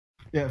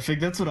Yeah, Fig,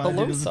 that's what I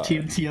did as the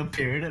TNT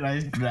appeared, and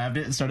I grabbed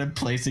it and started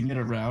placing it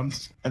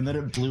around, and then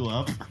it blew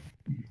up.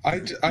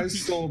 I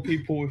saw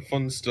people with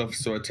fun stuff,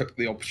 so I took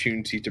the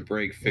opportunity to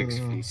break Fig's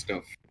fun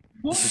stuff.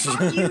 Well,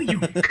 fuck you, you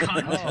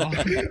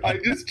cunt! I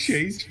just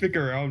chased Fig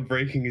around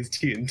breaking his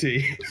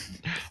TNT.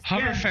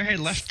 Hover Fairy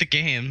left the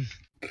game.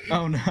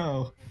 Oh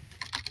no.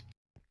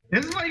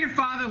 This is why your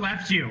father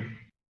left you.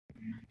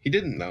 He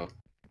didn't, though.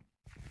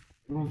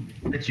 Well,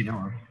 that you know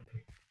of.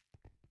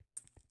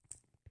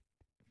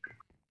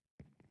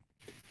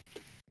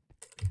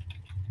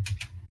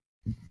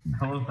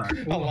 Hello,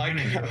 sorry. I like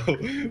how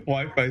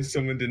Wi-Fi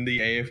summoned in the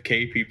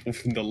AFK people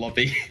from the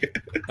lobby.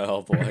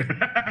 Oh boy.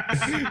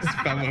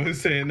 Spammo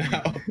was saying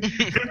now.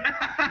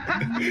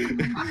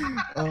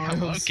 Oh, I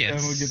hope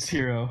Spammo gets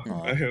hero.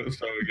 I hope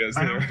Spammo gets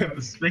I hero. hope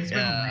the space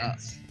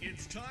wins.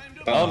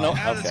 Oh no,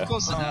 That's okay.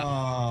 close enough.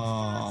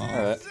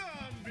 Alright.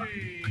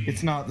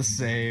 It's not the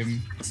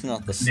same. It's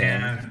not the same.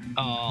 Yeah.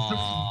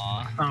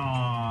 Aww.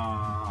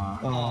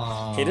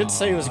 Aww. He did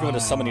say he was going to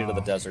summon you to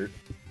the desert.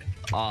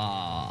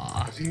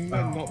 Aww.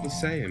 They're not the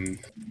same.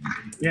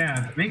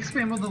 Yeah, make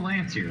Spammo the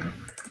Lance hero.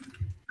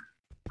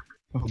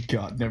 Oh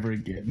god, never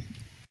again.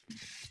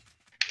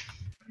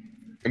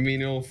 I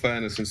mean, in all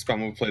fairness, when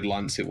Spammo played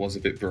Lance, it was a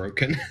bit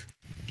broken.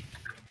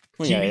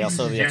 Well, yeah, he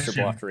also had the extra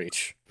Suggestion. block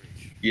reach.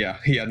 Yeah,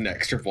 he had an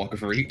extra block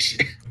of reach.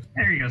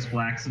 There you go,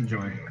 Splax.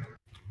 Enjoy.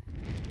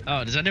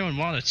 Oh, does anyone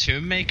want a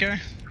tomb maker?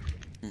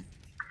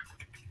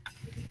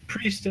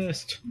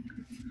 Priestess.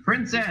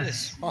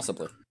 Princess.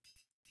 Possibly.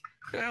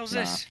 What the hell's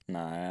this?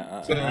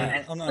 Nah, So,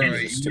 I'm not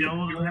alright, used to You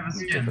don't have a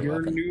skin.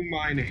 You're a new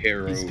minor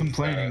hero. He's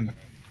complaining.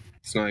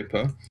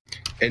 Sniper.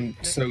 And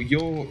so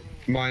your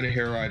minor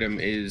hero item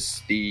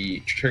is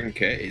the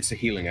trinket. It's a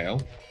healing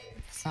ale.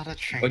 It's not a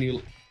trinket. When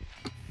you...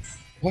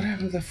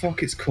 Whatever the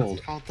fuck it's called.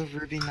 It's called the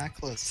ruby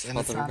necklace, and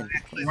It's it's called not the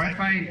ruby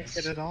Wi-Fi.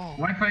 it at all.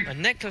 Wi-Fi. A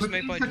necklace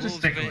made by Such a dwarves of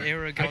stickler. an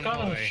era I gone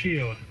got a by.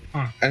 shield.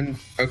 Huh. And,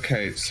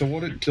 okay, so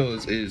what it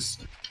does is...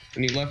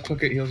 When you left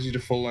click it heals you to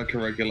full like a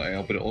regular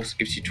ale, but it also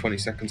gives you 20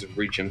 seconds of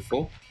regen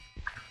full.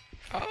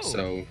 Oh,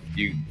 So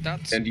you...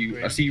 that's And you, I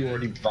great. see you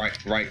already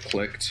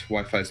right-clicked.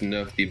 Wi-Fi's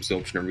nerfed the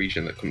absorption and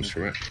regen that comes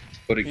from it,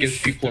 but it gives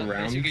people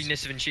around. It's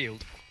weakness of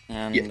shield.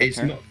 And Yeah, it's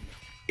apparent- not.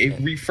 It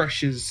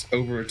refreshes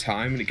over a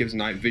time, and it gives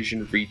night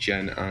vision,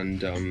 regen,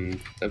 and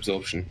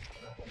absorption.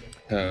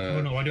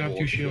 Oh no, I do have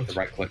 2 shields.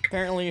 Right-click.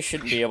 Apparently you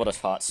shouldn't be able to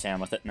hot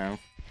stand with it now.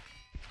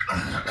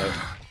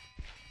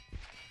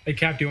 Hey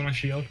Cap, do you want a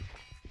shield?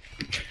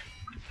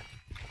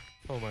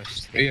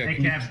 Almost. Yeah, Hey,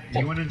 can you Cap, do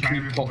you want to try can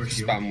you pop before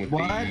shield? spam with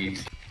What? the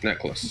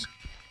necklace?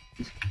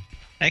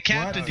 Hey,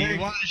 Captain, What? do you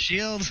want a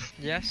shield?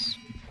 Yes.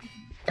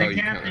 Oh, Hey, you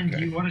Captain, can, do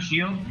okay. you want a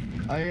shield?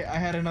 I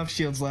had enough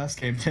shields last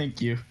game,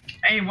 thank you.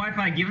 Hey,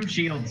 Wi-Fi, give him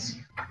shields.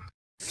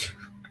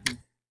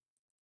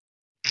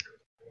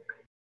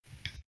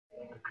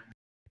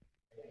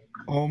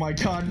 Oh my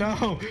god,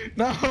 no!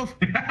 No!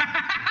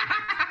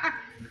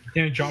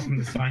 Yeah, drop him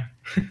this time.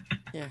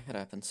 Yeah, it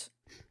happens.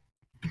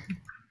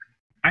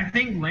 I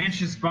think Lance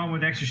should spawn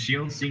with extra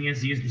shields, seeing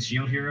as he is the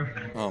shield hero.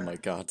 Oh my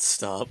god,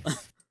 stop.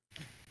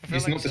 I feel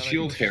He's like not the it's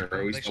shield like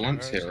hero, he's the extra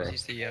lance arrows, hero.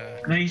 He's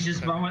the, No, he should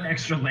spawn with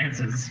extra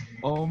lances.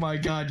 Oh my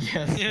god,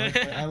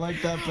 yes. I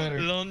like that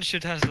better. Launch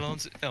should has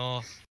lance.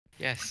 Oh,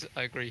 yes,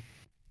 I agree.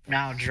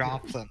 Now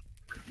drop them.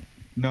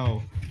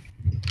 No.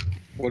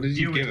 What did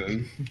you Do give it.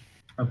 him?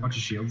 A bunch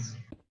of shields.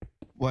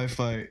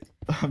 Wi-Fi.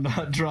 I'm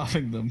not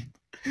dropping them.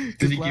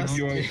 Did he give Last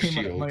you own game, my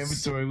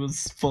shields? inventory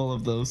was full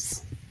of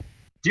those.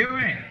 Do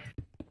it!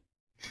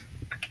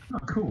 Oh,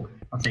 cool.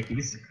 I'll take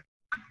these.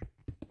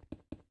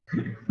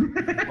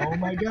 Oh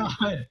my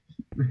god!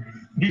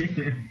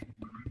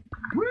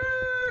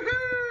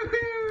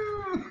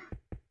 Woohoo!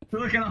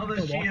 Look at all the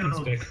The walking shields.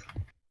 stick.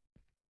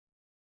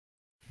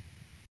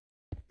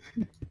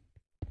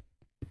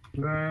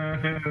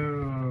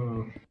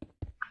 Whoa.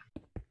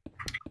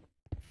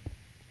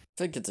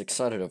 Fig gets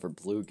excited over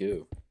blue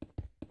goo.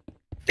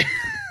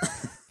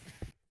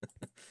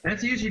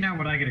 That's usually not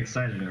what I get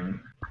excited over.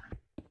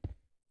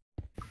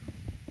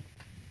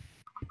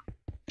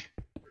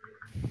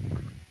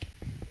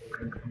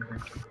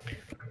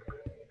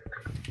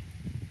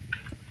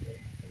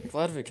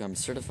 Glad we become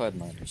certified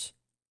miners.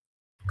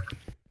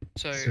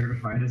 So,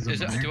 Certified as a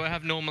is it, miner. do I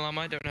have normal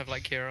armor? I don't have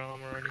like hero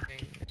armor or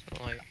anything. It's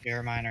not like. You're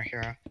a minor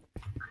hero.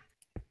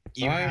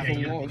 I have a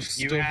lot of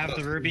You stuff have the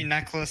that's- ruby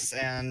necklace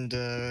and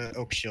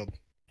oak shield.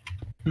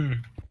 You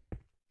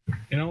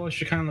know what?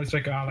 She kind of looks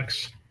like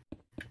Alex.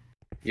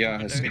 Yeah,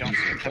 it has We don't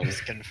skins have on a it.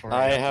 skin for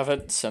I it.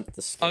 haven't sent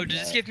the skin Oh, does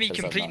this yet, give me 'cause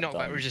I'm complete not knockback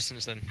done.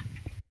 resistance then?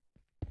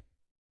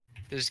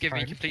 Does this give me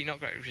Pardon? complete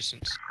knockback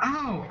resistance?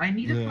 Oh, I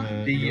need a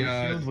fucking... The,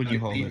 shield when you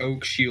hold the it.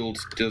 oak shield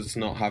does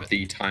not have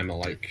the timer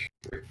like.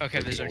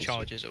 Okay, there's no old-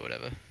 charges or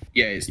whatever.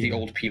 Yeah, it's the Yeah.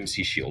 old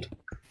PMC shield.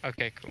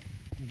 Okay, cool.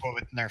 But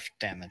with nerf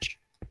damage.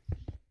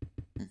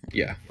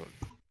 Yeah.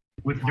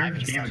 With nerf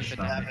 5% damage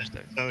stuff. damage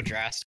though. So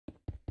drastic.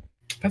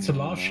 That's a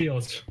lot of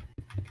shields.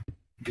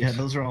 Yeah,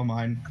 those are all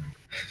mine.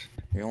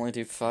 We only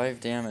do 5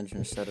 damage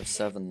instead of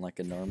 7 like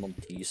a normal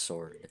D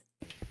sword.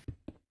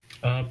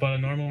 But a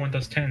normal one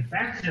does 10.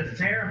 That's just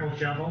terrible,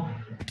 Shovel.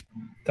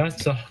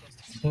 That's a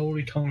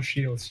holy cone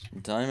shields.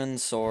 Diamond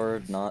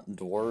sword, not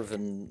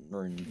dwarven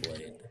rune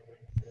blade.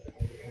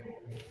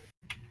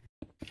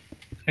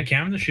 I can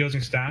have the shields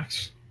in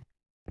stacks.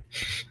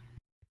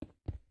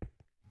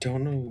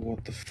 Don't know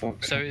what the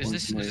fuck. So is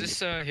happened this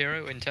to my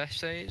hero in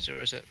test phase or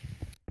is it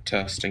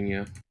testing?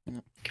 Yeah.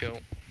 cool?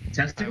 I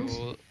Testicles?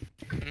 will.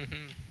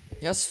 Mhm.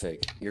 Yes,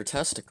 Fig, your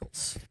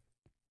testicles.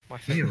 My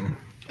favorite. Ew.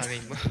 I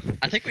mean,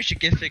 I think we should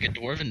give Fig a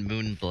dwarven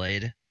moon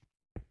blade.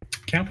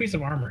 Can I please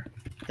have armor?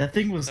 That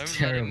thing was Don't let it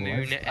terrible.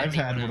 moon I've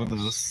had anyone one of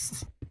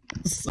else.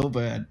 those. So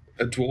bad.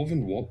 A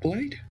dwarven what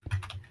blade?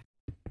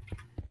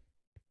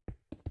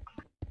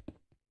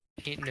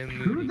 ain't no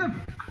Who moon. the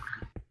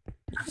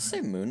Did you say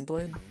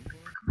moonblade?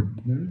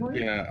 Moonblade?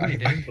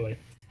 Yeah, Blade.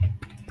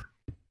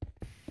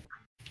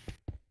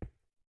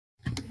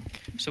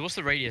 So what's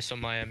the radius on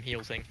my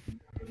heal thing?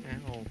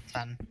 Ow,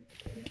 10.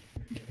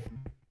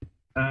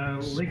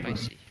 Liquid.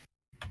 spicy.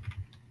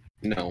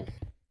 no.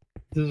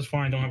 This is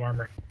fine, don't have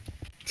armor.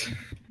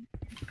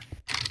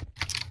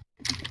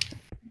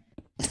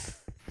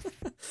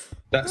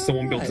 That's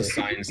someone built a Alright,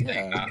 sign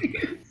saying yeah.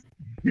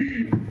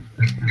 that.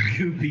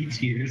 Goopy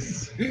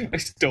tears. I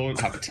still don't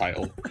have a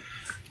title.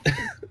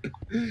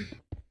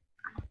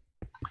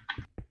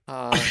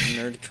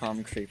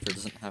 Nerdcom Creeper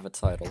doesn't have a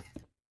title.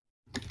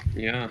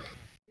 Yeah.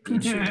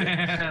 Beat you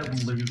to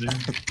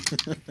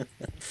Loser.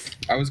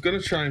 I was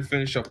gonna try and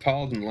finish off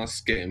Paladin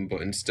last game,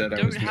 but instead I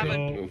Don't was have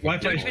moving a- over Wi-Fi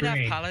to Don't is even have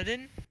green.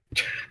 paladin?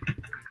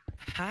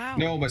 How?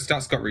 No, my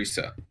stats got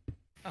reset.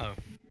 Oh.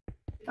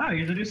 Oh,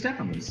 you're the new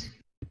Stephanus.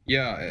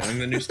 Yeah, I'm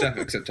the new Steph,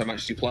 except I'm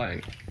actually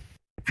playing.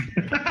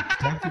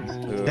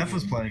 Steph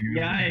was playing.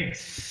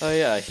 Yikes. Oh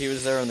yeah, he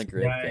was there in the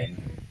grape Right.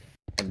 game.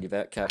 And the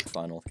Vatcap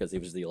final, because he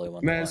was the only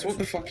one Mez, alive. what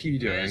the fuck are you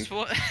doing? That's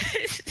what.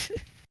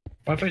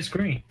 Wi-Fi is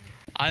green.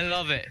 I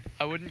love it.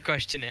 I wouldn't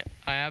question it.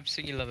 I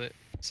absolutely love it.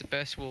 It's the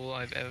best wall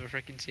I've ever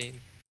freaking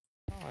seen.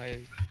 I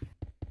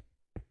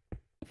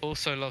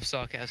also love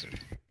sarcasm.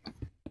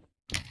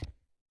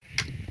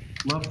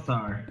 Love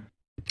Thar.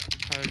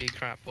 Holy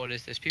crap, what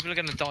is this? People are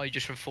gonna die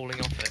just from falling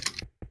off it.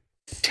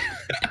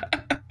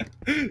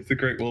 It's the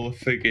Great Wall of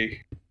Figgy.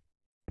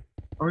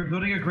 Are we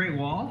building a great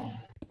wall?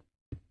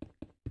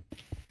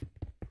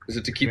 Is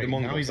it to keep Great, them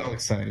on? now he's all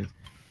excited.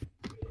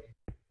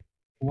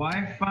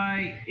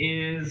 Wi-Fi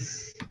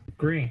is...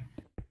 Green.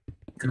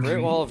 The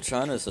Great Wall of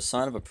China is a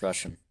sign of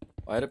oppression.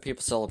 Why do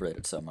people celebrate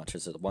it so much?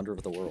 It's a wonder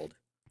of the world.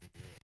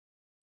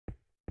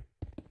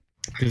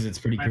 Because it's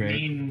pretty I great.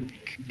 mean,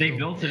 they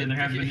built it and there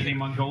haven't been any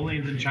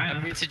Mongolians in I China.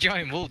 mean, it's a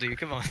giant wall, dude.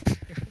 Come on.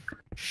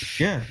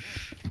 Yeah.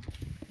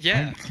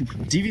 Yeah.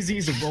 TvZ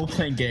is a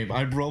role-playing game.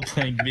 I'm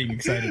role-playing being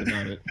excited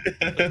about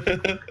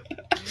it.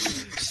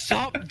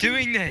 Stop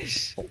doing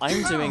this. Well,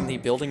 I'm doing the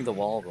building the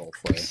wall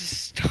roleplay.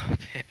 Stop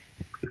it.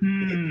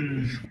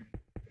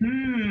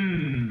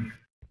 Hmm.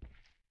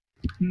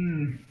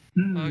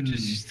 Oh,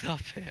 just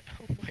stop it.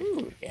 Oh my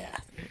Ooh, yeah.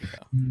 There you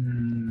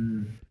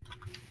go.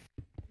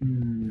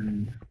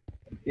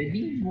 It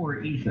needs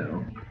more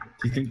etho.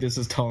 Do you think this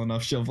is tall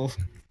enough, Shovel?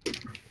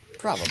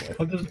 Probably.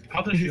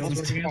 How does shields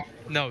work again?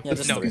 No, Yeah,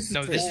 just no, three.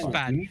 no, this is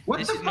bad. What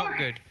This the is not fuck?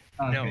 good.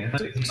 Okay, No. I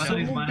thought he was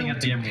Someone mining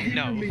at built the a emerald.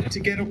 No. pyramid to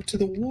get up to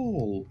the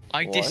wall.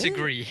 I What?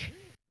 disagree.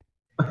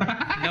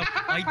 No,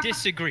 I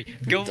disagree.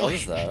 Go Who away.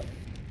 does that?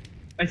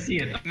 I see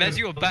it. Mez,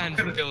 you were banned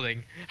from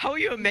building. How are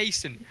you a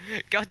mason?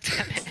 God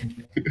damn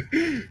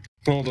it.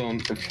 Hold on,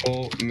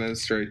 report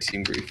Mez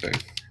team briefing.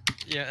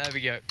 Yeah, there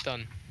we go.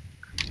 Done.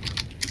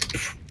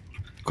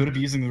 Could have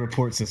using the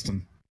report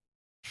system.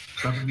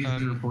 Stop abusing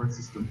the report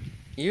system.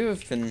 You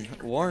have been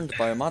warned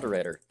by a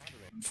moderator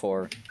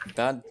for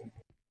bad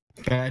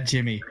Bad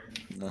Jimmy.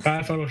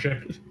 Bad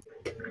Photoshop.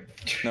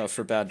 no,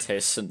 for bad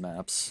taste in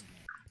maps.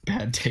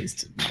 Bad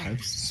taste in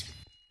knives.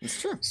 It's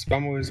true.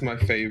 Spammo is my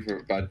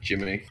favorite bad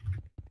Jimmy.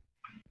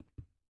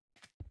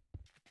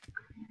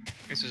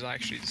 This is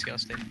actually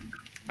disgusting.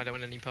 I don't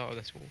want any part of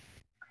this wall.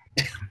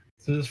 This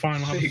is fine.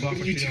 I'll have a Fig, block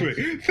what of are you shields.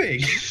 doing?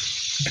 Fig!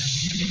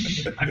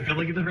 I'm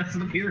filling in the rest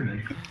of the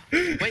pyramid.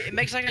 Wait, it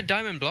makes like a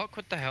diamond block?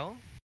 What the hell?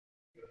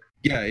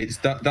 Yeah, it's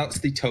that's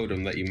the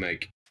totem that you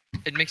make.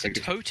 It makes a Like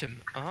a-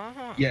 totem.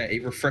 Ah. Yeah,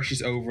 it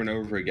refreshes over and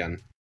over again.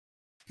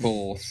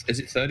 For, is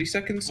it 30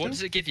 seconds still? What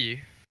does it give you?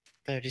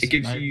 30 It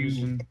gives Night you...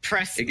 vision,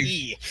 Press it gives-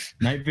 E.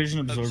 night vision,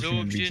 absorption,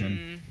 and regen.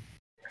 Absorption.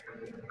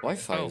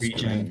 Wi-Fi Oh. is Regen,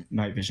 green.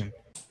 night vision.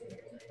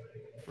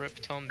 Rip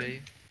Tombi.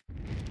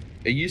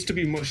 It used to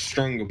be much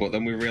stronger, but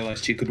then we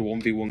realised you could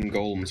 1v1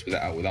 golems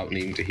without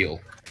needing to heal.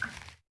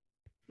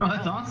 Oh,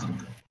 that's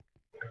awesome.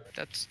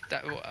 That's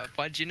that.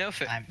 Why'd you know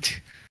it? I'm-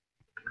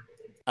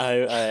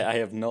 I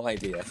have no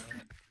idea.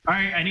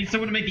 Alright, I need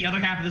someone to make the other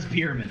half of this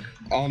pyramid.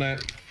 On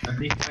it.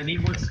 I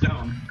need more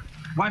stone.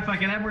 Wi-Fi,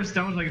 can I have more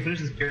stone so I can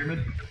finish this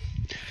pyramid?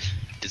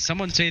 Did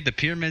someone say the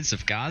pyramids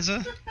of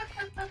Gaza?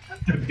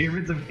 The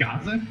pyramids of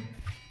Gaza?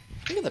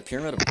 Look at the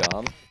Pyramid of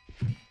God.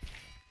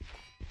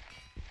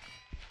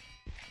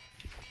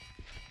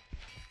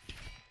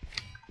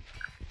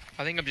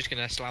 I think I'm just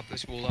gonna slab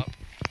this wall up.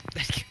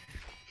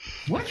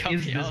 What Can't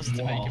is be this asked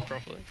to make wall? it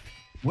properly.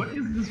 What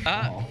is this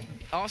wall?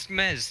 Ask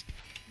Mez.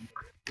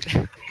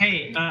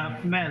 Hey,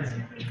 Mez,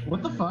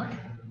 what the fuck?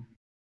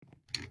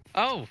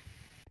 Oh,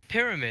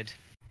 pyramid.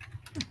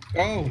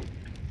 Oh,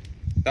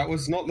 that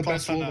was not the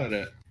Close best wall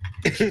enough.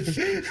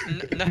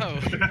 edit. No.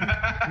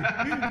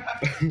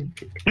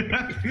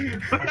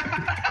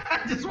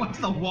 I just watched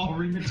the wall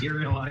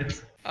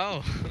rematerialize.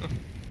 Oh.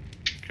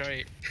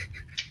 Great.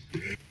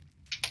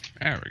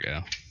 There we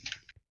go.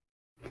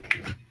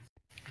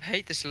 I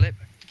hate this lip.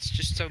 It's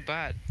just so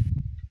bad.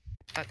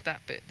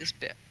 That bit, this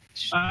bit.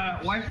 It's just-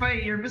 Wi-Fi,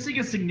 you're missing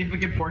a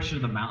significant portion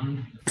of the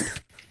mountain.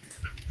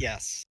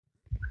 Yes.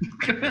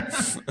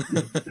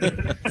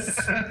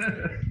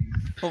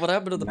 Well, what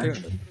happened to the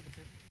pyramid?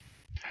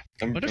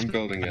 I'm What if the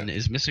building button it.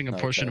 is missing a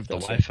Okay, portion of the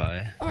gotcha.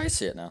 Wi-Fi? Oh, I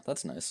see it now.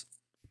 That's nice.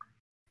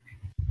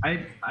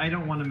 I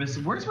don't want to miss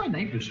it. Where's my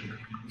night vision?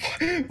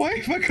 Why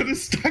have I got a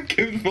stack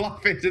of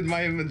flappers in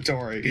my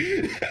inventory?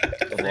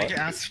 The They what?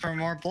 asked for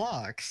more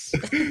blocks.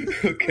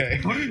 Okay.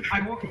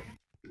 I won't.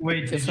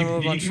 Wait, Give did him a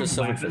you bunch give of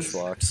him silverfish lapis?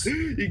 blocks.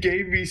 You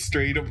gave me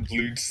straight up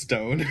blued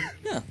stone.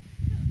 Yeah.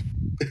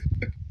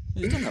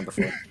 You've done that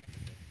before.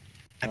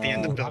 At the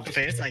end of build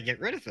phase, I get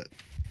rid of it.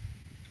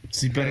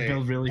 So you better Hey,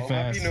 build really I'll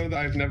have fast. you know that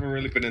I've never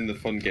really been in the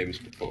fun games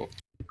before.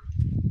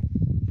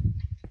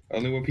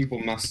 Only when people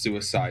mass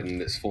suicide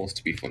and it's forced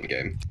to be fun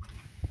game.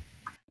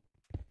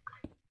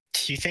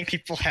 Do you think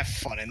people have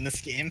fun in this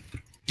game?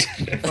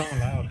 It's not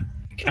allowed.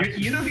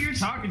 You know who you're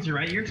talking to,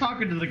 right? You're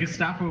talking to the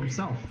Gestapo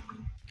himself.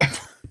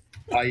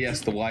 Ah yes,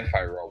 the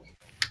Wi-Fi rob.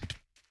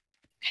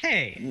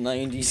 Hey,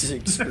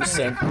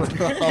 96% Rob.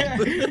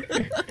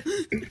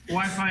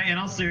 Wi-Fi, in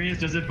all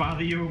seriousness, does it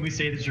bother you when we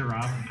say that you're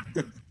Rob?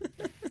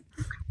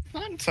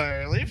 not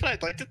entirely, but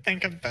I'd like to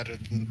think I'm better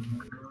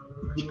than.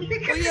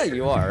 Well, yeah,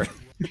 you are.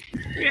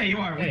 Yeah, you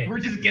are. Hey. We're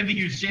just giving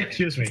you shit.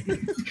 Excuse me.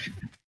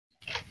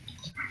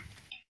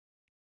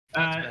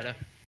 That's better.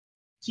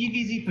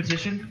 TvZ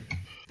petition.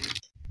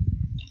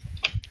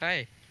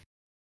 Hey.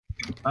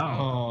 Oh.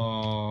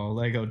 Oh,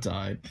 Lego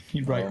died.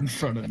 He right in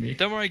front of me.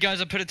 Don't worry,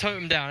 guys. I put a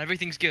totem down.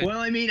 Everything's good. Well,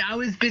 I mean, I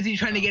was busy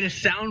trying to get a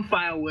sound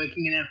file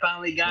working, and I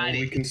finally got Well,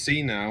 we it. can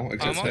see now, I'm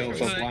except on Tales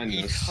of for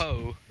Blindness.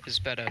 Eco is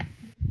better.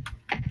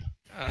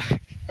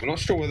 I'm not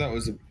sure whether that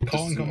was just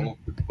Colin, an come on.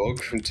 awkward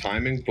bug from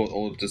timing, but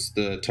or does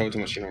the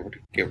totem actually not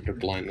get rid of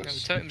The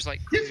blindness? totem's like.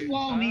 This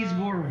wall needs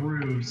more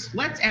roofs.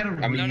 Let's add a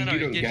roof. I mean, No, you it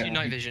don't gives get- you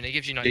night vision. It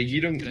gives you night Yeah, vision.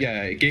 you don't. Good.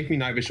 Yeah, it gave me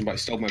night vision, but I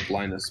stole my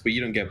blindness. But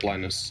you don't get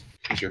blindness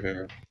as your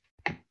hero.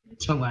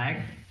 To lag.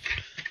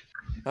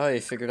 Oh,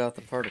 you figured out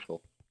the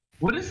particle.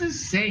 What does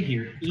this say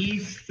here?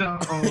 East. Oh.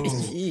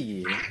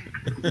 Yee.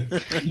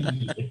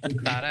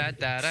 Da da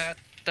da da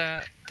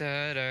da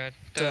da da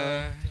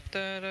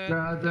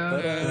da da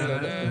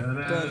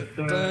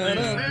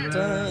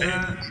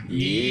da.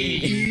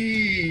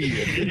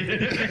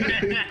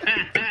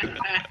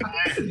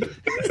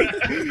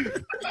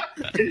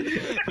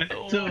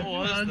 What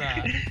was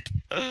that?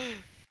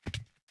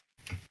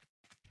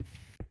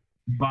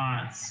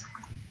 Bots.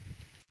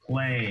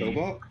 Play.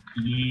 Robot?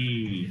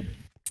 Yee.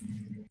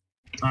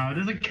 Oh, it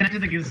doesn't connect to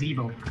the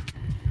gazebo.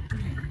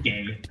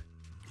 Gay.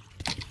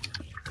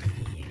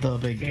 The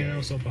big guy.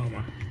 Thanos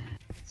Obama.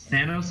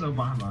 Thanos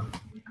Obama.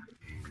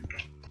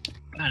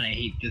 God, I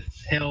hate this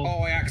hill.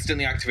 Oh, I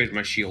accidentally activated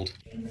my shield.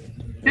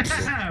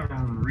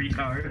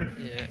 Retard.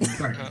 Yeah.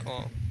 Sorry.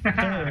 Oh.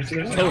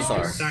 Both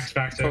are. Stacks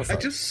back to Both I are.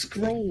 just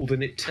scrolled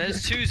and it.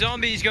 There's two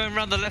zombies going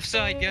around the left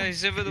side,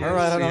 guys. Over the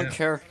Alright, I wall. don't Yeah.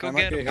 care. Go I might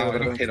get be him. here, Oh,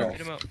 but I I don't hit care. off.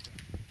 Hit him up.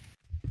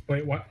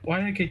 Wait, why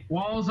did I get...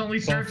 Walls only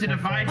serve to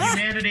divide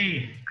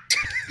humanity.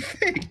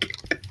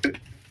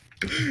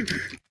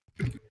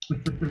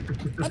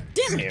 God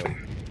damn you.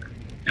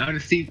 Now to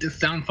see if the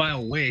sound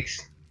file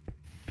works.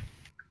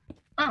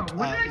 Oh,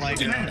 what did I Like,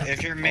 command?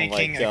 if you're Oh my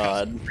making a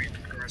god. custom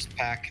resource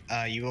pack,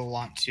 you will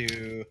want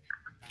to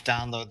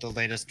download the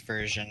latest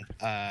version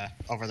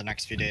over the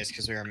next few days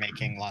because we are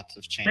making lots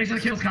of changes.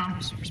 Thanks for the kills, Com.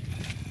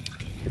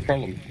 The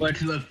problem. But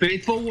to the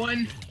faithful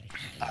one,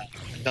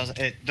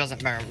 It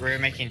doesn't matter. We're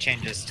making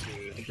changes to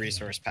the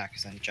resource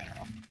packs in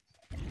general.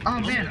 Oh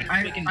man,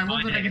 I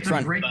love that I get to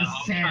Front. break the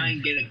I'll try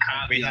and sand. get a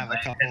copy We of have a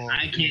that, 'cause couple-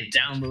 I can't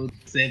download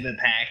Saber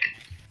Pack.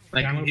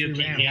 Like, Download you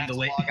free can't RAM. You have to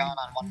handle it. log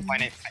on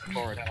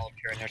 1.8.4 to help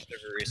your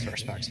server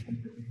resource packs.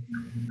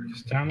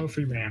 Just download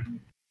free RAM.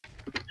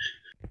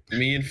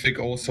 Me and Fig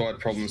also had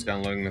problems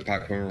downloading the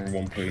pack when we were on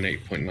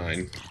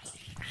 1.8.9.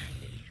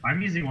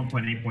 I'm using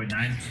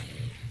 1.8.9.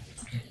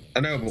 I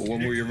know, but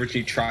when we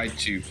originally tried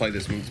to play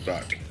this month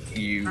back,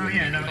 you. Oh,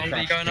 yeah, no,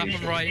 Zombie going up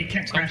and right. It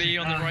kept Zombie crashing.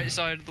 on the right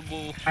side of the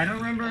wall. I don't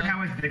remember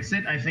how I fixed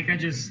it. I think I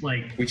just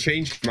like. We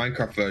changed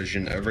Minecraft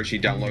version,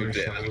 originally downloaded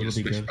it, and then we just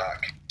It'll be switched good.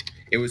 back.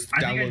 It was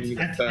I downloading think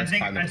it I, the I first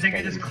think time. I think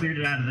I just cleared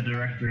it out of the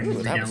directory Ooh,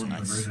 and that was downloaded the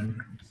nice.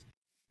 version.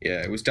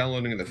 Yeah, it was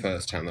downloading it the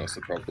first time. That was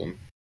the problem.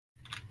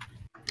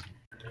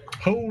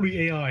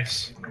 Holy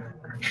AIs.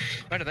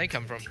 Where did they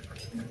come from?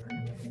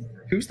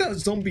 Who's that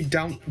zombie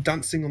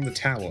dancing on the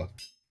tower?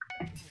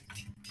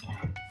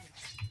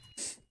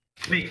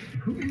 Wait,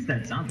 who is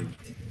that zombie?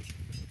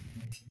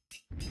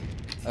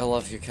 I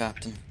love you,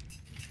 Captain.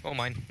 All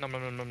mine. Nom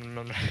nom nom nom nom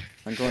nom.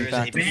 I'm going There's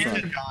back a to front.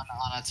 bandit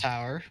on a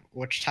tower.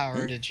 Which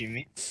tower did you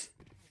meet?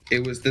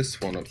 It was this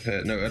one up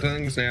here. No, I don't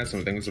think it was an Aston,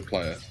 I think it was a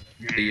player.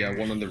 The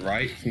one on the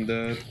right from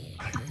the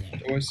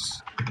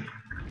voice.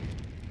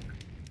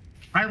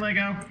 Hi,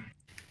 Lego.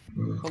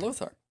 Hello,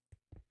 Thar.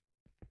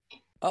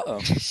 Uh-oh.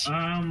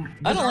 Um,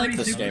 I don't like already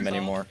this super game solid.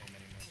 anymore.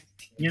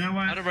 You know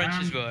what? How do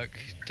wrenches work?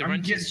 Do I'm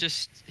wrenches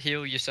just- just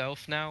heal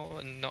yourself now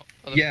and not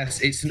other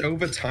Yes, it's an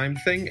overtime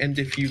thing, and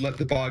if you let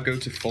the bar go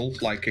to full,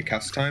 like a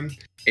cast time,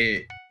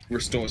 it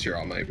restores your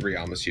armor, it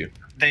re-armors you.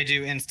 They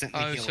do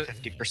instantly Oh, heal so-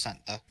 50%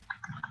 though.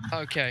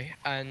 Okay,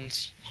 and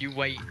you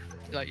wait,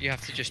 like you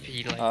have to just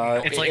be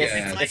like. It's like-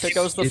 Yeah, it's if it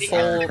goes the it's full...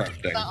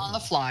 crafting. Not on the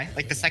fly.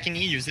 Like the second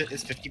you use it,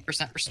 is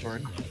 50%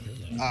 restored.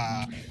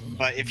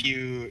 But if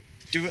you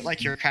do it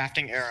like you're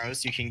crafting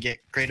arrows, you can get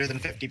greater than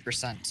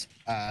 50%,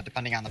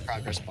 depending on the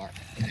progress bar.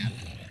 And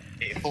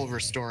a full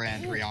restore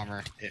and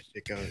re-armor,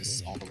 it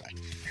goes all the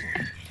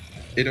way.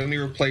 It only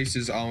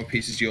replaces armor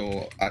pieces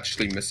you're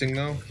actually missing,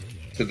 though,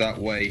 so that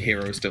way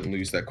heroes don't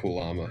lose their cool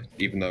armor,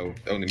 even though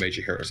only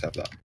major heroes have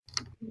that.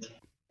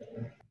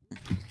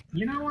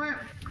 You know what?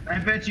 I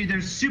bet you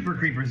there's super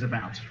creepers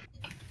about.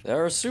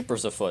 There are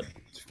supers afoot.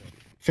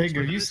 Fig,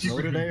 are you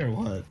slow today or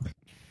what?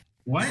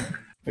 What?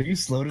 Are you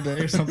slow today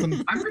or something?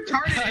 I'm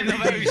retarded. I love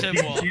how you said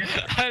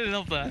what. I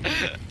love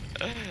that.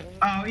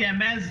 Oh yeah,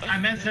 I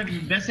messed up.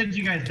 Best since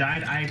you guys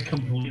died, I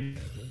completely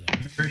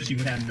sure she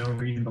would have no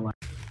reason to lie.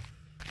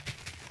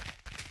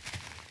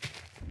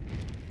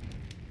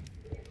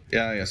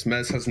 Yeah, yes,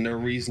 Mez has no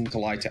reason to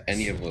lie to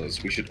any of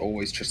us. We should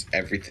always trust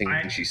everything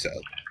she said.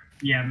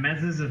 Yeah,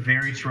 Mez is a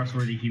very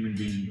trustworthy human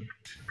being.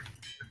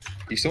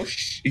 You sure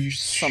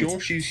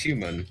she's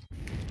human?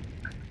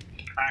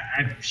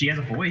 She has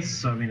a voice,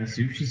 so I mean,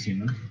 assume she's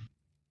human.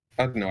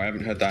 I don't know, I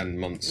haven't heard that in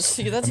months.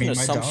 See, that's I mean, an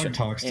my dog assumption.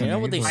 talks to You know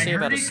me, what they but- say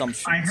about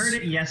assumptions? I heard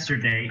it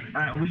yesterday.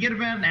 We get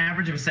about an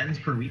average of a sentence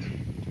per week.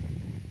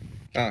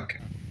 Okay.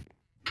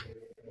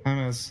 Hi,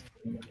 Miss.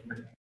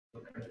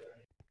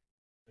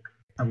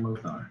 Hello,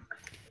 Thar.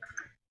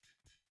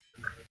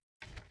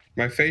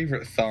 My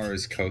favorite Thar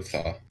is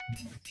Kothar.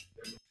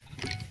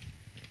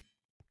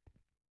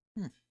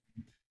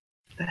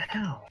 The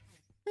hell?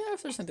 Yeah,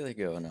 if there's anything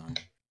going on.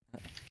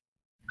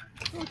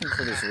 I'm looking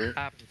for these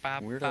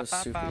weirdo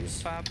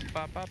supers.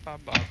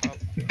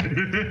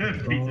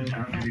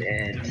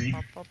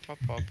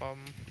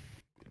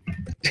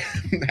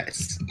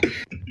 Mess.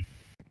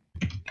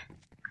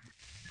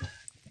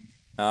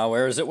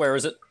 Where is it? Where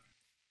is it?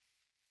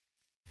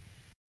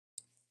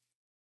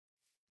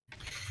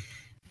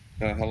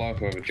 Hello,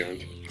 whoever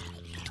joined.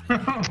 Oh,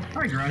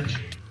 hi, Grudge.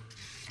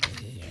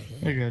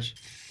 Hey, guys.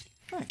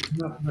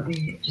 Let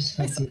me just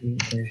find something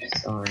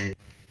there's on.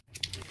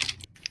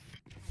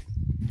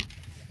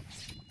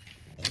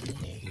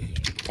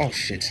 Oh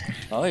shit.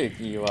 Oh,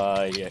 you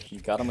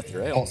got him with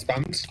your ale. Pot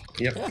spammed?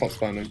 Yep, Yeah. pot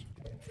spamming.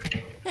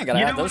 Yeah, gotta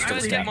You add know those what, to I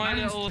the think stack. My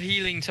little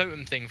healing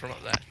totem thing from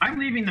up there. I'm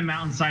leaving the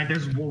mountainside.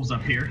 There's wolves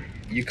up here.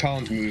 You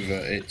can't move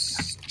it,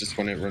 it's just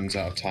when it runs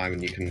out of time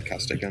and you can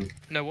cast it again.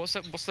 No, what's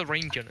the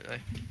range on it though?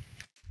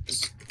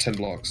 It's 10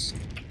 blocks.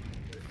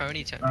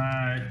 Only 10.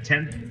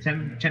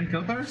 10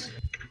 Kothars?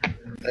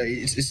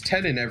 It's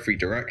 10 in every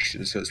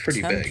direction, so it's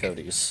pretty 10 big.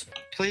 Codys.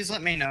 Please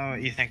let me know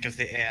what you think of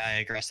the AI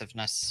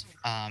aggressiveness.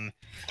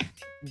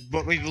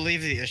 What we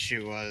believe the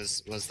issue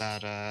was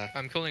that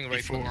I'm calling Ray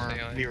before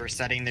AI. we were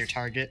setting their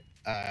target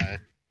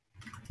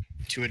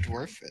to a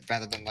dwarf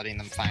rather than letting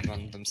them find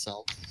one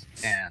themselves,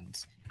 and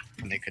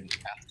when they couldn't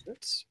cast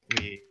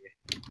it,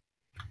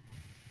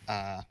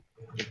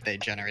 they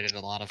generated a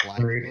lot of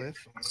livelihood.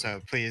 So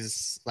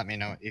please let me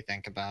know what you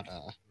think about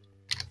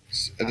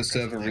The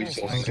server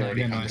resources are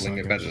already Yeah, no, I handling saw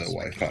it better than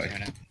Wi-Fi.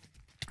 doing it.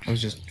 I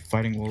was just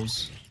fighting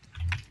wolves.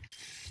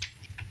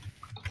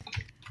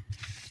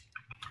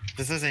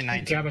 This is a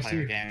 19 Jabba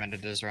player too. game and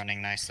it is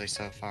running nicely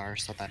so far,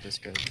 so that is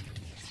good.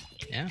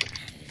 Yeah.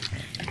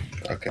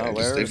 Okay, Oh, just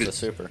where if is the it's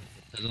super?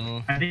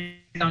 It'll I think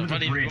it's under the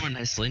running bridge. more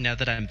nicely now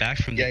that I'm back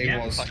from Yeah, the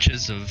it was.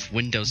 clutches of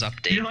Windows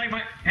Do you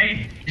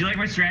Update. like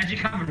my strategy?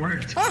 Comment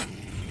worked.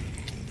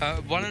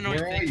 One annoying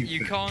Where are thing, you?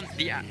 you can't,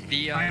 the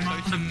I'm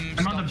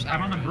totem on the stops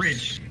arrows.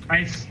 bridge.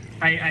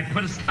 I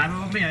put a slab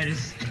above me. I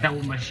just fell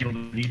with my shield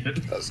underneath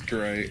it. That's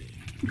great.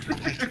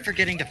 I keep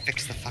forgetting to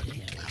fix the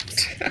fucking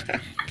maps.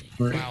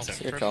 Wow. So,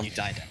 Here it comes. you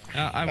died.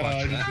 I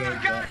watched that. Oh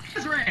God,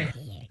 Mesray!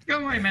 Go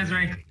away,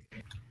 Mesray.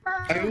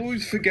 I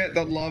always forget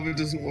that lava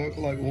doesn't work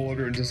like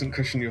water and doesn't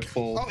cushion your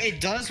fall. Oh,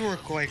 it does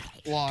work like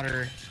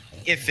water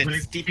if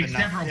it's deep It's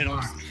enough. several It'll,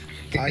 blocks.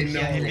 I know.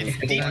 yeah, if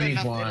it's deep only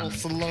enough, one. it'll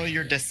slow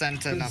your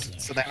descent enough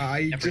so that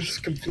I never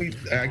just completely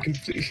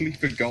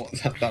forgot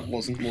that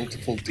wasn't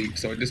multiple deep,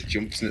 so I just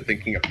jumped in it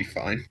thinking I'd be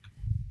fine.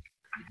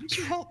 Did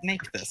you help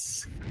make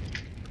this?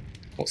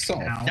 What's up?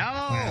 Ow.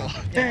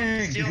 No!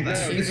 Dang! Steal No,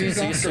 that. this is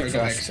TvZ after I got suggestion.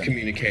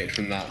 excommunicated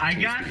from that. I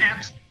got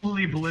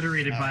absolutely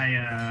obliterated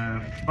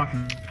by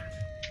fucking.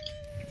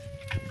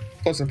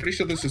 Plus, I'm pretty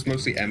sure this was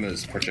mostly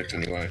Emma's project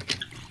anyway.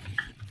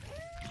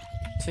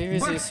 TvZ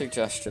What?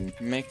 suggestion.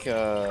 Make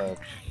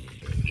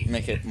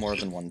it more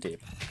than one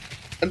deep.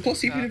 And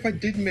plus, even if I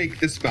did make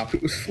this map,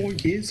 it was 4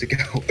 years ago.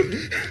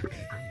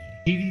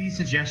 TvZ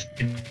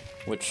suggestion.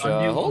 Which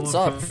Undo holds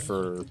all up of-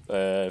 for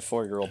a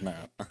 4-year-old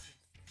map.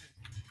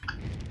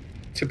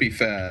 To be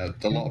fair,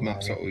 a lot of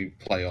maps that we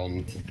play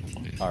on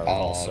Are are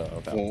also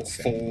about the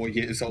same. 4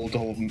 years old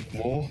or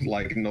more.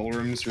 Like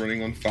Nullrum's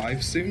running on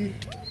 5 soon.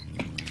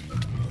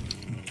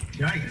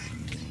 Yikes.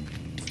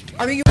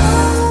 I mean,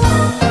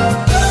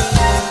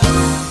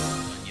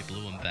 You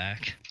blew him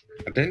back.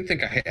 I didn't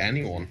think I hit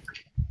anyone.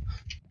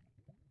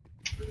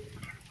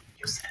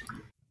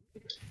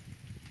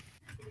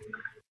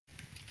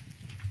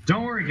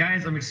 Don't worry,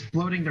 guys. I'm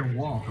exploding their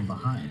wall from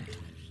behind.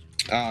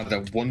 Ah,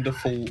 the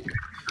wonderful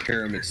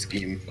pyramid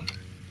scheme.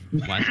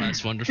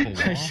 Wi-Fi's wonderful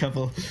wall.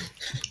 Shovel.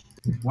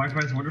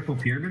 Wi-Fi's wonderful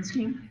pyramid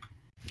scheme?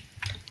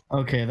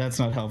 Okay, that's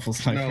not helpful, No,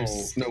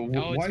 snipers. no,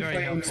 No, it's very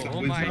Wi-Fi owns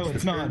helpful. the Oh my- wizards. No,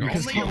 it's not,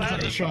 because Only Paul's at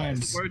allowed the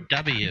shrines. Word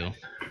W.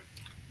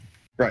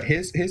 Right,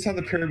 here's how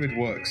the pyramid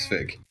works,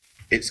 Fig.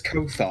 It's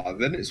Kothar,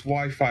 then it's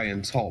Wi-Fi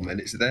and Tom, and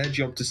it's their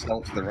job to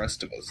sell to the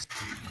rest of us.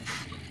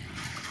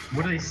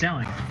 What are they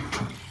selling?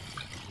 I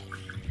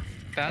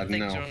Bad don't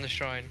things know. are on the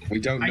shrine. We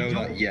don't know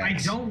that yet. I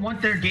don't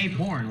want their gay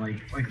porn. Like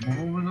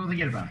what will they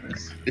get about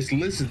this? It's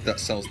Lizard that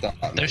sells that.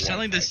 not They're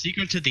selling the Wi-Fi.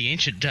 secret to the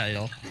ancient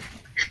title.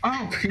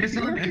 Oh, they're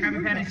selling the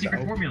Krabby Patty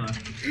secret formula.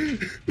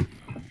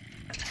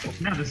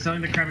 No, they're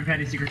selling the Krabby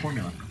Patty secret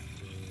formula.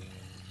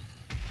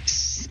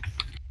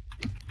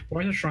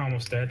 Why is the shrine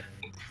almost dead?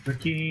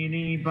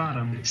 Bikini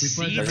bottom. We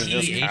played Does it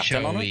just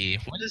captain on C-T-H-O-E.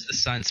 What is the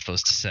sign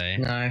supposed to say?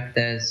 No,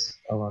 there's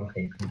a lot of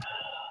people.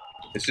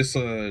 It's just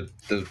the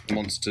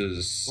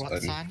monsters. What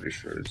I'm sign? pretty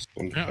sure it's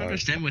I don't 1-5.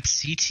 understand what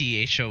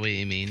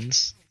C-T-H-O-E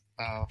means.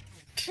 Oh.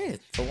 hey,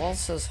 the wall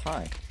says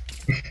hi.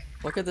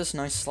 Look at this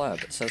nice slab.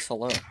 It says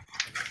hello.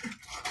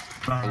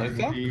 Hello,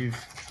 Thor? Leave.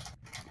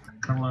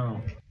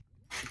 Hello.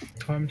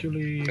 Time to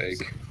leave.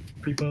 Fake.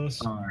 People.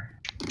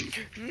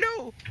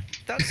 No!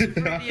 That's a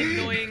really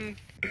annoying.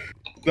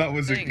 That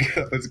was Thing.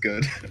 that was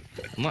good.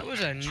 That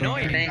was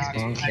annoying. Thanks, Got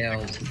Monk.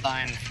 a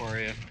sign for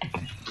you.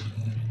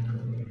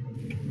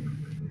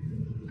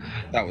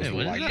 That was Wait,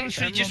 what is light. that?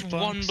 Literally just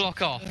one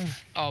block off.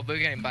 Oh, we're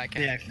getting back.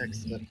 Yeah, I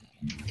fixed it.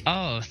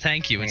 Oh,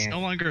 thank you. It's Yeah. no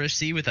longer a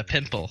C with a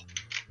pimple.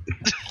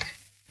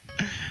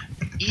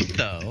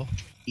 Etho.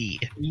 E.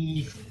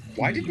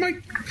 Why did my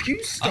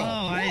fuse Oh,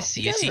 stop? I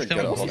see. You It's guys are good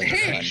at Etho holding your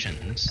hand.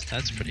 infections.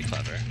 That's pretty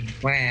clever.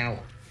 Wow.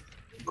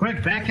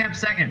 Quick, back cap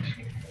second.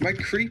 My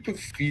creeper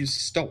fuse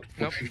stopped.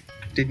 Nope.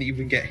 Didn't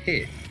even get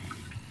hit.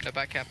 No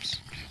back caps.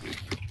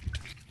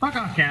 Fuck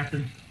off,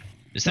 Captain.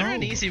 Is there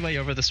an No. easy way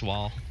over this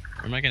wall?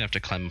 Or am I gonna have to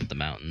climb up the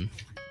mountain?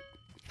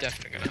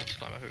 Definitely gonna have to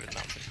climb up over the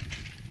mountain.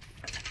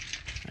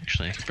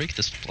 Actually, break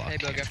this block. Hey,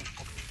 Burger.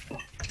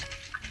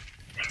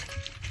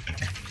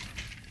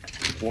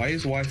 Why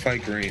is Wi-Fi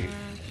green?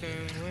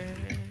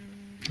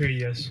 Here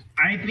he is.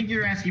 I think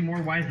you're asking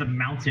more why is the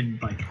mountain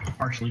like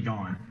partially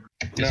gone?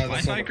 Is No,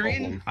 that's Wi-Fi not a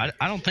green? problem.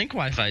 I don't think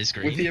Wi-Fi is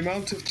green. With the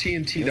amount of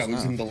TNT that Yes,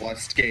 was no. in the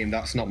last game,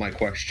 that's not my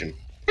question.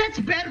 That's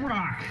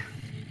bedrock.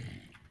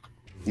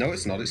 No,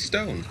 it's not. It's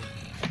stone.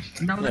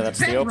 No, Yeah, that's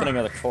the bedrock. opening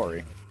of the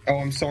quarry. Oh,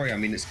 I'm sorry. I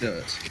mean, it's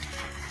dirt.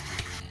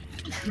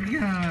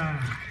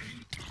 Yeah.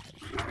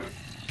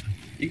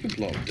 You can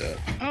blow up dirt.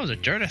 Oh, the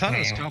dirt? I thought it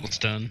was Wow.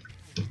 cobblestone.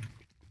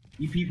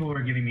 You people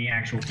are giving me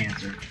actual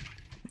cancer.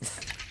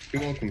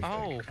 You're welcome.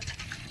 Oh,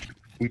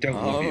 We don't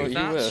love Oh, you. you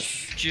that's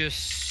wish. just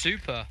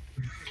super.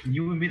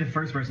 You would be the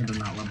first person to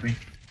not love me.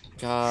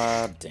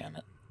 God damn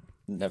it.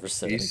 Never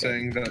said Are you it again.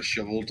 saying that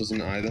Shovel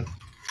doesn't either?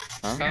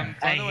 Huh?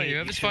 By the way,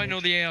 whoever's fighting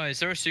all the AIs,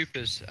 there are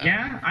supers.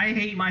 Yeah, I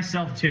hate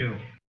myself too.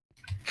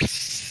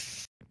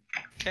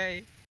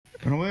 Okay.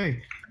 Run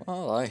away.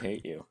 Well, I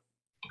hate you.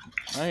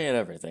 I hate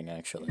everything,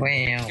 actually.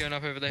 Wow. Going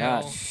up over the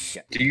Ah, hill.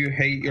 shit. Do you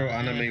hate your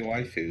anime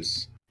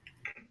waifus?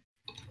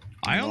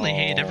 I only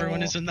hate No.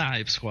 everyone who's in the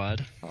hype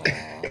squad. Aw.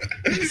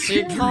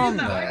 See, calm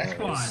the hype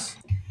down. squad.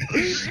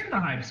 You're in the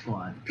hype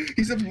squad.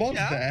 He's a mod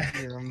Yeah. there.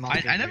 You're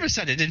a I never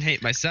said I didn't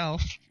hate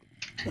myself.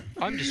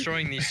 I'm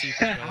destroying these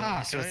supers.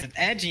 Ah, so it's an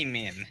edgy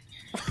meme.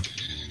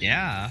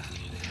 Yeah.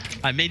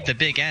 I made the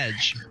big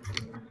edge.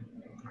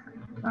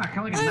 Ah, kind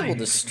of like a I will knife.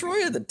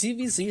 destroy the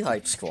TvZ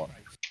hype squad.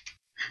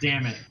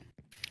 Damn it.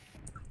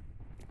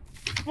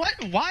 What?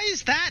 Why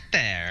is that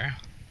there?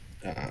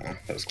 That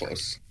was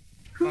close.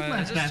 Who There's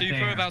left a that super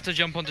there? about to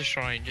jump onto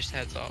shrine, just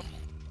heads up.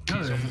 No,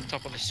 He's there on isn't.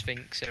 top of the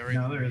Sphinx area.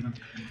 No, there isn't.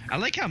 I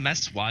like how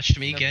Mess watched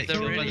me get There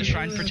killed by the really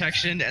shrine is.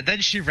 protection, and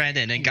then she ran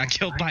in and got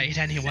killed by it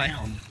anyway.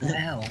 What the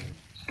hell?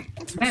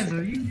 Man,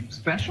 are you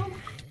special?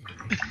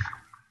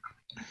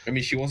 I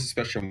mean, she was a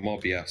special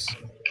mob, yes.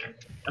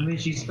 I mean,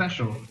 she's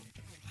special.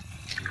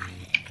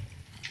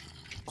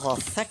 Well,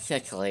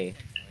 technically.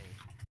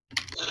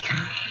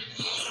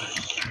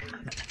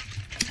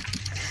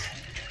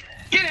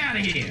 Get out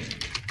of here!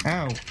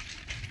 Ow.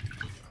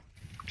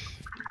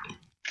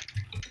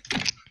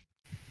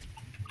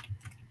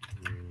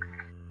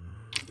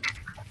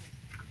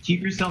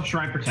 Keep yourself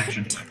shrine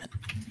protection.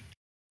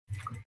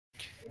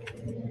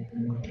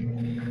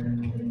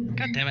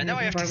 God God damn it! Now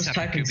I have to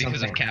seppuku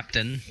because of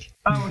Captain.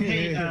 Oh,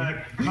 hey,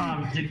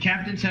 Tom, did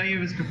Captain tell you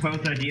it was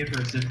proposed idea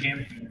for a Civ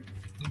game?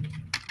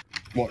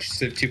 Watch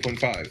Civ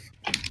 2.5.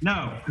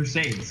 No,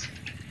 Crusades.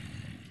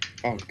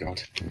 Oh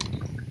god.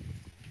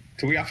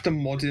 Do we have to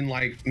mod in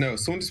like... No,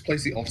 someone just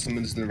plays the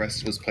Ottomans and the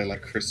rest of us play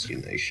like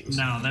Christian nations.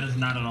 No, that is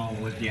not at all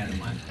what you had in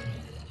mind.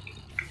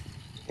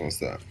 What's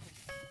that?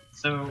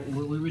 So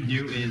what we would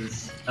do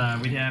is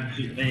we'd have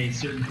a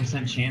certain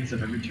 % chance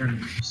of every turn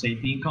of a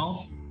crusade being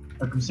called.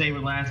 A crusade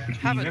would last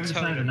between Have a whoever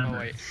decided a totem, number. oh,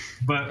 wait.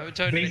 But Have a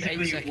totem in 8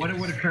 basically, what it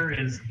would occur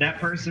is that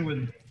person we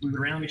would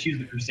randomly choose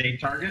the crusade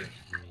target,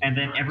 and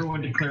then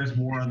everyone declares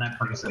war on that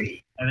person.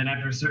 And then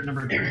after a certain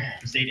number of turns, the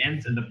crusade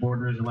ends, and the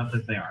borders are left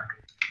as they are.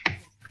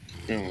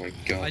 Oh my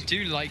god. I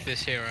do like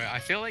this hero. I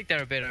feel like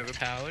they're a bit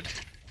overpowered.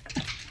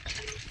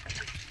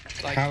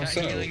 Like How that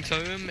so? healing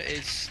totem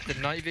is the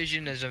night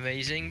vision is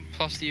amazing,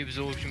 plus the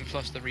absorption,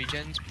 plus the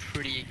regen's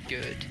pretty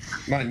good.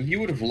 Man, you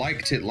would have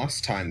liked it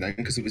last time then,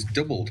 because it was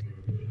doubled.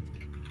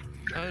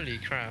 Holy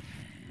crap.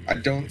 I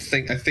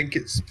think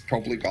it's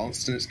probably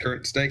balanced in its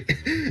current state.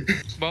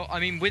 Well, I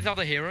mean, with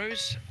other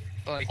heroes,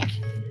 like...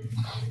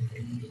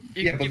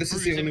 Yeah, but this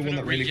is the only one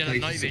that really regen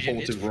and plays a night vision,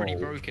 it's supportive pretty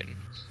role. broken.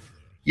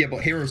 Yeah,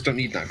 but heroes don't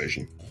need night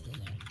vision.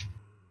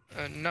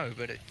 No,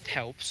 but it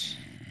helps.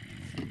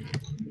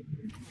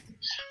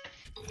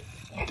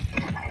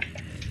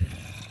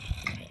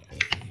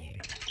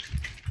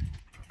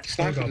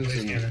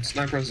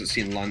 Sniper hasn't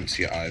seen Lance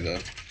yet either.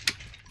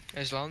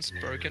 Is Lance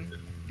broken?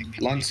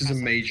 Lance is a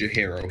major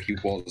hero. He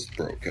was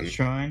broken.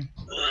 Shrine.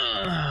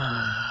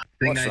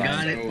 Think I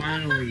got it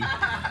finally.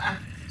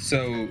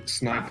 So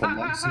Sniper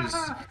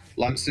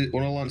Lance's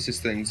one of Lance's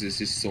things is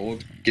his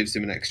sword gives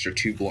him an extra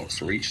 2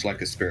 blocks reach,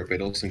 like a Spirit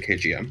Biddles and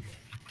KGM,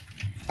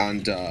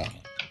 and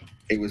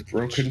it was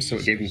broken, so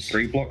it gave him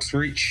 3 blocks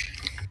reach.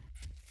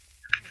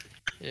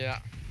 Yeah.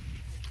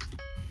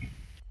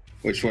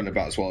 Which went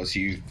about as well as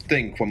you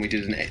think when we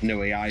did an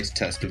no AI's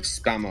test of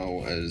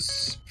Spammo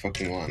as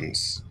fucking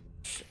Lance.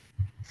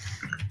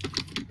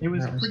 It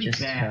was That was pretty just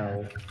bad.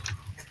 hell.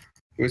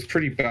 It was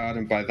pretty bad,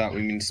 and by that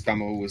we mean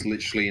Spammo was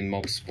literally in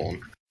mob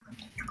spawn.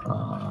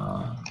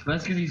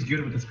 That's because he's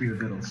good with the Spirit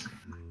Biddles.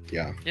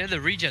 Yeah. Yeah,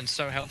 the regen's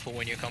so helpful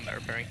when you're combat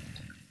repairing.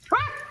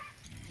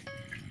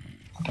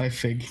 I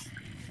fig.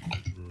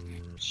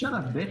 Shut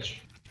up, bitch.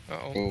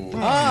 Uh-oh. Oh.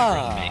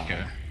 Ah!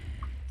 Maker.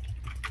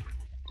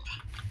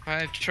 I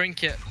have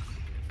Trinket.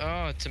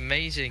 Oh, it's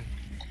amazing.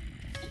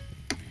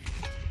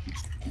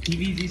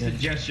 TvZ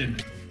suggestion.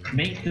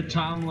 Make the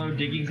Tom Low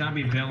digging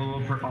zombie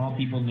available for all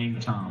people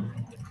named Tom.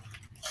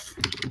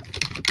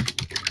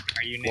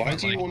 Are you Why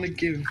do you want to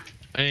give?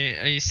 Are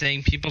you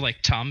saying people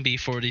like Tom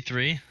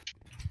B43?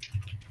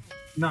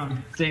 No,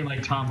 I'm saying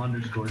like Tom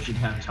 _ should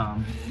have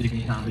Tom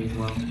digging zombie as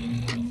well.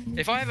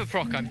 If I have a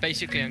proc, I'm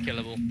basically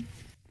unkillable.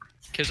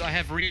 Because I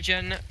have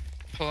regen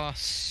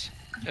plus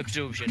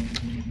absorption.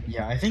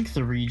 Yeah, I think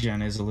the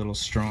regen is a little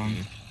strong.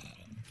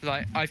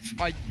 Like, I just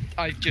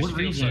What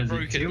feel regen so is it?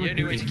 broken. 2 The or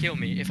only way to 3? kill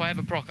me, if I have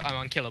a proc, I'm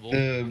unkillable. The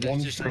There's one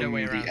just from no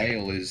way around the it.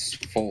 ale is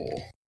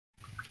 4.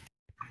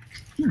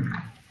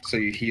 So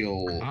you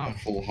heal a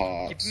full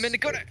heart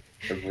Minigame!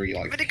 every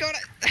like Minigame!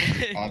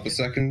 half a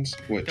second,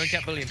 which Don't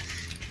cap William.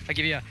 I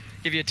give you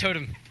a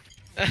totem.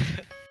 You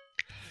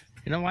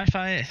know,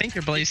 Wi-Fi. I think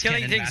your blaze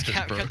Killing cannon things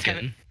map is can't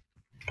contain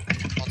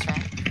broken. What's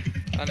wrong?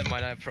 Oh, never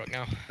mind, I have proc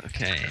now.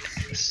 Okay,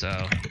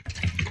 so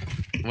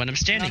when I'm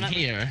standing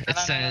here, it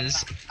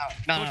says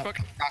No.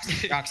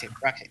 Roxy.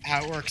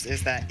 How it works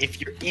is that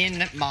if you're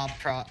in mob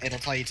pro, it'll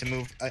tell you to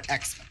move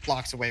X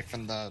blocks away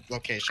from the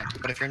location.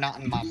 But if you're not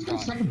in mob pro,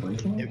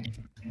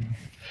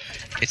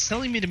 it's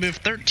telling me to move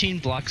 13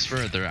 blocks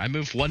further. I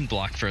move 1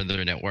 block further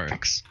and it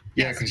works.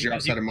 yeah, because you're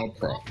outside of mob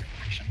pro.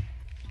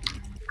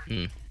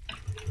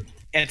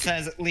 it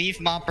says leave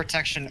mob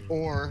protection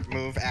or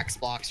move X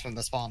blocks from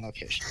the spawn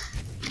location.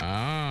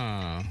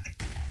 Ah.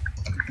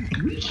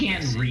 We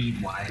can't read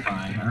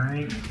Wi-Fi,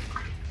 alright?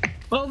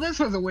 Well, this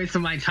was a waste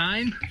of my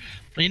time.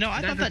 Well, you know,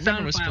 I thought that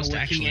number was supposed to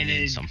actually mean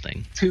is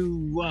something.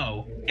 too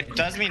low. It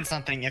does mean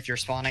something if you're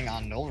spawning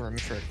on null room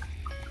for.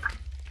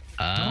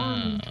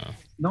 Ah.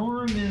 Null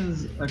Room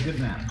is a good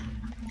map.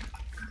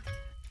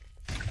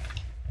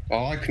 I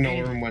like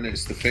null room when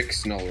it's the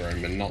fixed null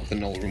room and not the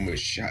null room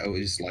which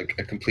is like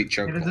a complete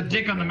choke. Hey, there's a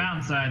dick on the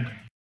mountainside.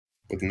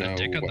 With no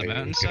dick on the way of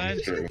mountainside?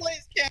 getting through.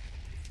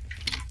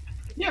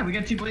 Yeah, we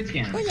got 2 blades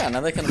cannons. Oh yeah,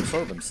 now they can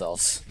absorb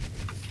themselves.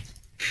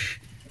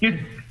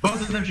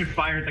 Both of them should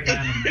fire at the guy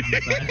on the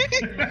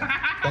mountainside.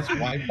 That's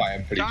Wi-Fi,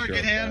 I'm pretty sure.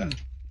 Target him!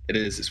 It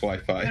is, it's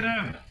Wi-Fi. Get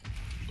him!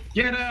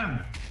 Get him!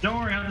 Don't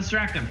worry, I'll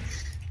distract him.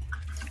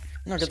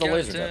 No, get the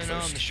laser gun Skeleton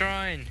on the first.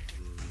 shrine.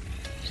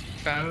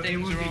 Bad It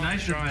things would are be on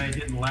nice the if I shrine.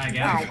 didn't lag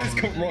Wow, out. it's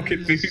got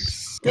rocket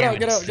boots. Get out,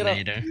 get out, get out.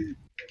 Later.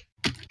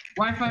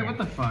 Wi-Fi, what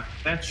the fuck?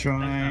 That's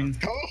Shrine.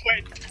 Oh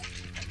wait.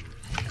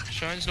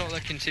 Shrine's not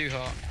looking too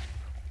hot.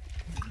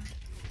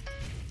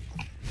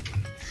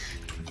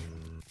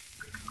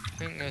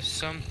 I think there's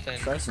something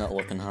Try's not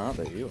looking hot,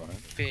 but you are.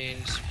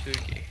 being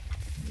spooky.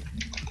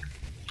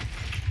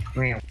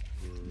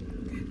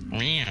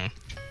 Yeah.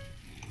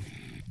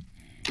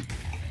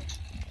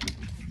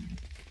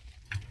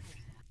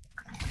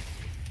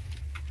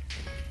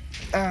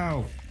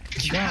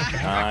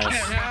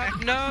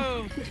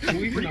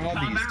 even are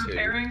combat these two?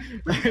 repairing?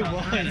 It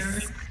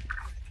was.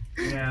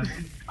 Yeah.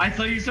 I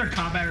saw you start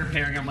combat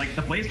repairing. I'm like,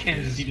 the blaze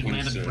cannon just need to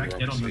land a direct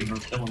hit on them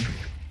and kill him.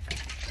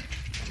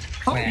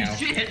 Holy Wow.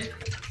 shit!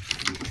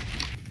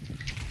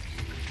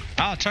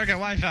 Oh, target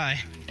Wi-Fi.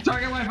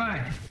 Target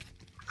Wi-Fi.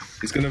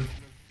 He's gonna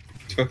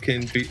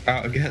fucking beat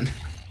out again.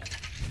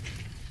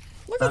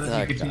 Look Not at if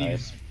that you continue.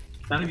 guy.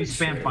 Not if you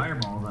spam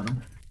fireballs at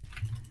him.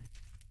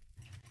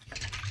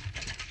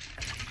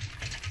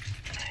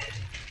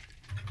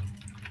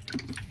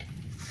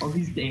 All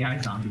these AI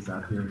zombies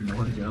out here have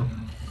nowhere to go.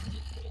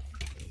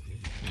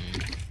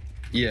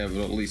 Yeah, but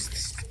at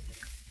least.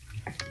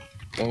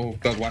 Oh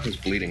god, Wifi's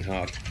bleeding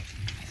hard.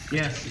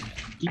 Yes,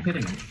 keep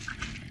hitting him.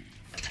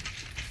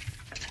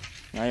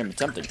 I am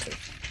attempting to.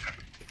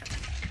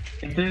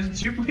 If there's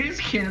 2 blaze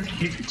cannons,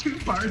 get 2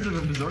 bars of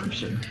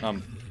absorption.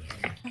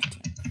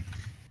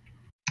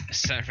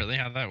 Is that really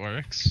how that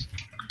works?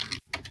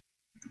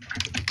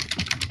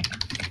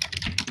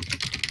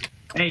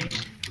 Hey,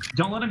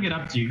 don't let him get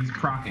up to you. He's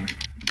crocking.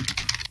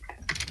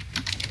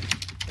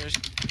 Just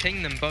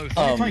ping them both.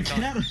 Wi-Fi,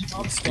 get out of the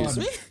top Excuse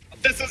spawn. me?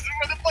 This isn't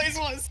where the place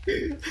was.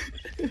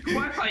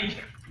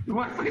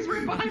 Wi-Fi's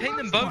right behind Ping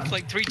them us, both one.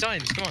 like 3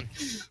 times. Come on.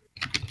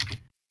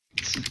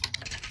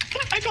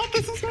 I thought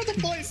this was where the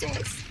place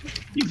was.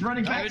 He's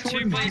running There back were 2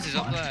 towards my blazes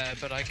up spawn. there,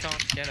 but I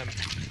can't get them.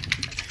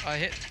 I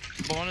hit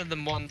one of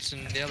them once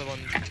and the other one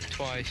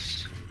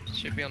twice.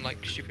 Should be on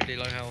like stupidly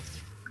low health.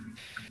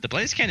 The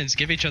blaze cannons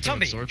give each other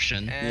Tommy.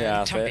 absorption. And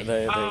Yeah, Tommy.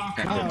 they Oh,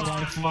 come on,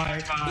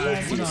 Wi-Fi.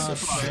 That's Piece not of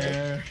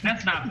fair.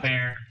 That's not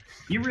fair.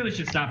 You really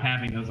should stop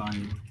having those on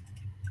you.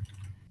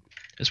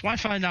 Is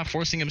Wi-Fi now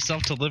forcing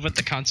himself to live with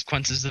the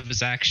consequences of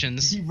his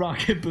actions? He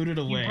rocket booted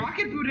away. You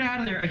rocket booted out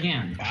of there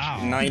again. Wow.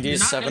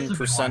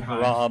 97%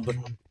 Rob.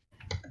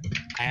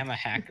 I am a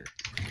hacker.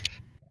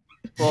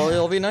 Well,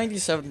 it'll be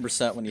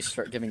 97% when you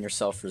start giving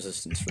yourself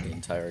resistance for the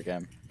entire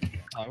game.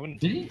 I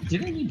wouldn't.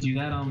 Didn't he do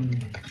that on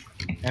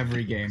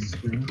Every game.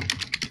 stream?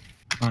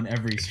 On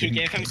every He stream.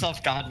 gave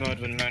himself God mode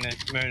when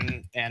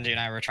Moon, Andy, and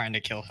I were trying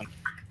to kill him.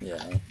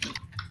 Yeah.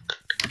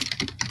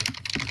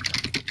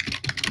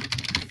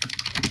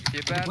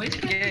 You're bad Blaze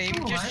at the cannons game.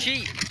 still Just alive?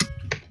 cheat.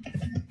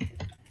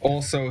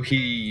 Also,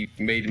 he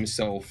made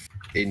himself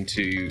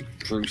into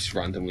Bruce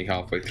randomly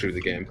halfway through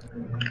the game.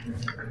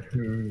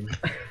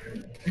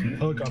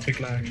 Oh god, big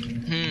lag.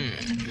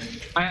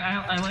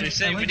 I like. They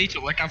say I we like need to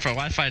look out for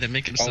Wi-Fi to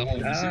make himself Oh,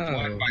 invisible.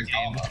 Wi-Fi's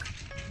armor.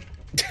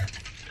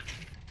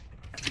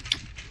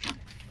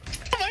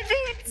 My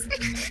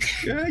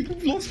boots! Yeah,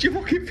 you've lost your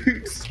rocket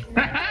boots.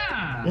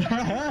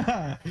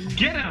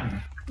 Get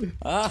him!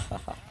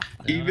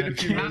 Even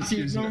if you Can't see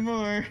wrenches no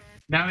more.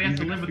 Now he has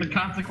to live with the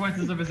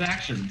consequences of his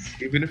actions.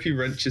 even if he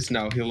wrenches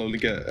now, he'll only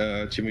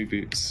get Jimmy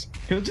boots.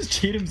 He'll just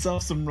cheat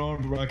himself some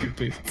rolled rocket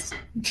boots.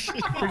 Pretty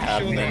sure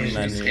Admin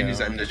that is in his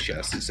menu. ender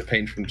chest. It's a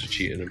pain for him to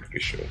cheat in, I'm pretty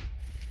sure.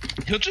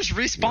 He'll just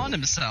respawn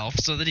himself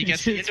so that he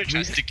gets the just ender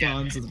chest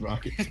again. respawns with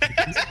rocket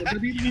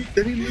boots.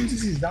 then he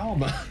loses his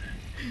armor.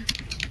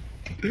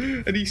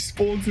 And he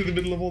spawns in the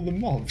middle of all the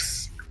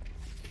mobs.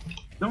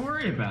 Don't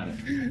worry about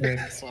it.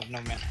 I still have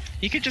no mana.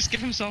 He could just give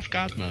himself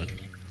God mode.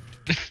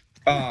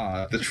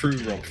 Ah, the true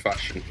Rob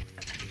fashion.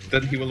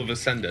 Then he will have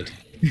ascended.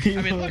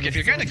 I mean, look, if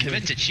you're gonna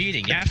commit to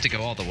cheating, you have to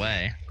go all the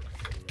way.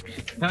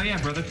 Hell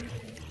yeah, brother.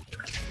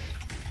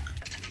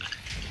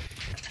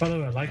 By the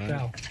way, I like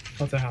that.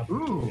 What the hell?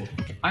 Ooh,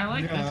 I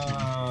like this.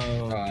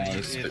 Ah, It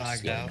it's a bit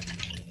lagged slow. out.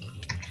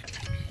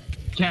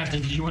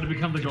 Captain, did you want to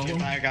become the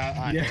golem? I got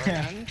on your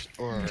Yeah. end,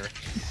 or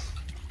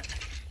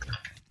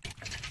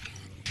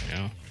You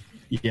know?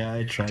 Yeah,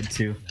 I tried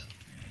to.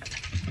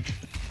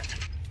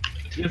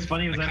 It's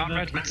funny, was The I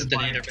comrade Winston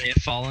may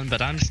have fallen,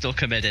 but I'm still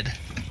committed.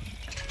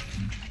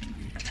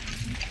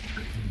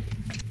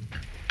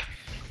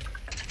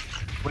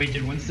 Wait,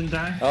 did Winston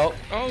die? Oh,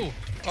 Oh.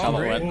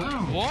 helmet went. Oh.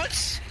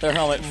 What? Their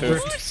helmet poofed.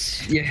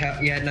 What? You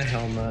had no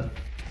helmet.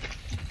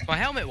 My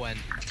helmet went.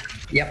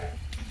 Yep.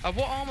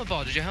 What armor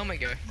bar did your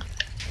helmet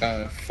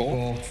go?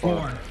 4?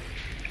 4.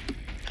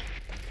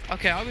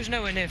 Okay, I was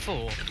nowhere near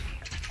 4.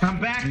 Come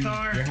back,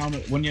 Thar! Your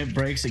helmet, when it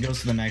breaks, it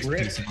goes to the next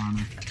Rip. piece of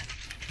armor.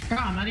 Come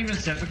on, not even a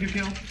seppuku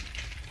kill?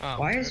 Oh.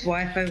 Why is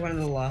Wi-Fi one of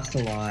the last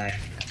alive?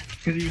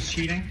 Because he was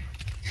cheating?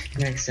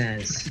 Makes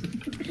sense.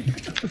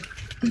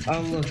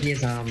 Oh look, he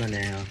has armor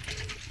now.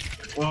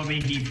 Well, I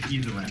mean,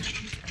 he's a wrench.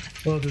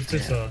 Well, this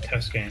is a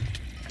test game.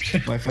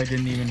 Wi-Fi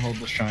didn't even hold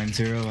the shrine.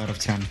 0 out of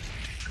 10.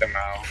 Come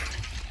out.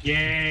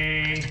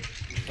 Yay!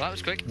 Well, that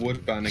was quick.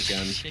 Wood ban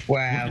again.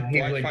 Wow, he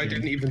would. Wi-Fi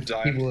didn't even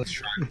die He with would. his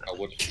shrine. I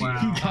would.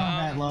 Wow.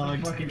 Combat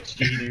logged. Fucking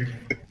cheater.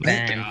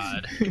 Ban.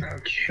 God.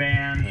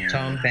 Ban.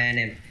 Tom, ban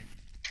him.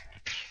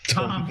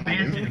 Tom,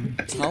 ban him.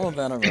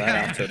 Taliban right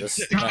after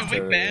this. Can we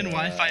after, ban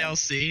Wi-Fi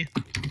LC?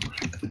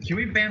 Can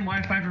we ban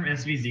Wi-Fi from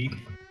SVZ?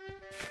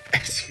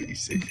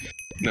 SVC.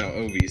 No,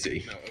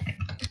 OVZ.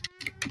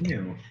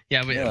 Ew.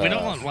 Yeah, we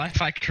don't want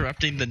Wi-Fi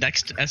corrupting the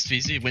next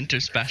SVZ winter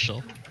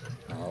special.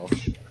 Oh.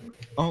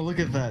 Oh, look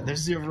at that. There's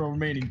 0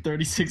 remaining.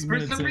 36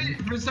 minutes in.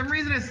 For some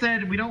reason, it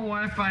said we don't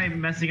want Wi-Fi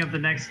messing up the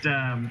next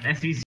SVZ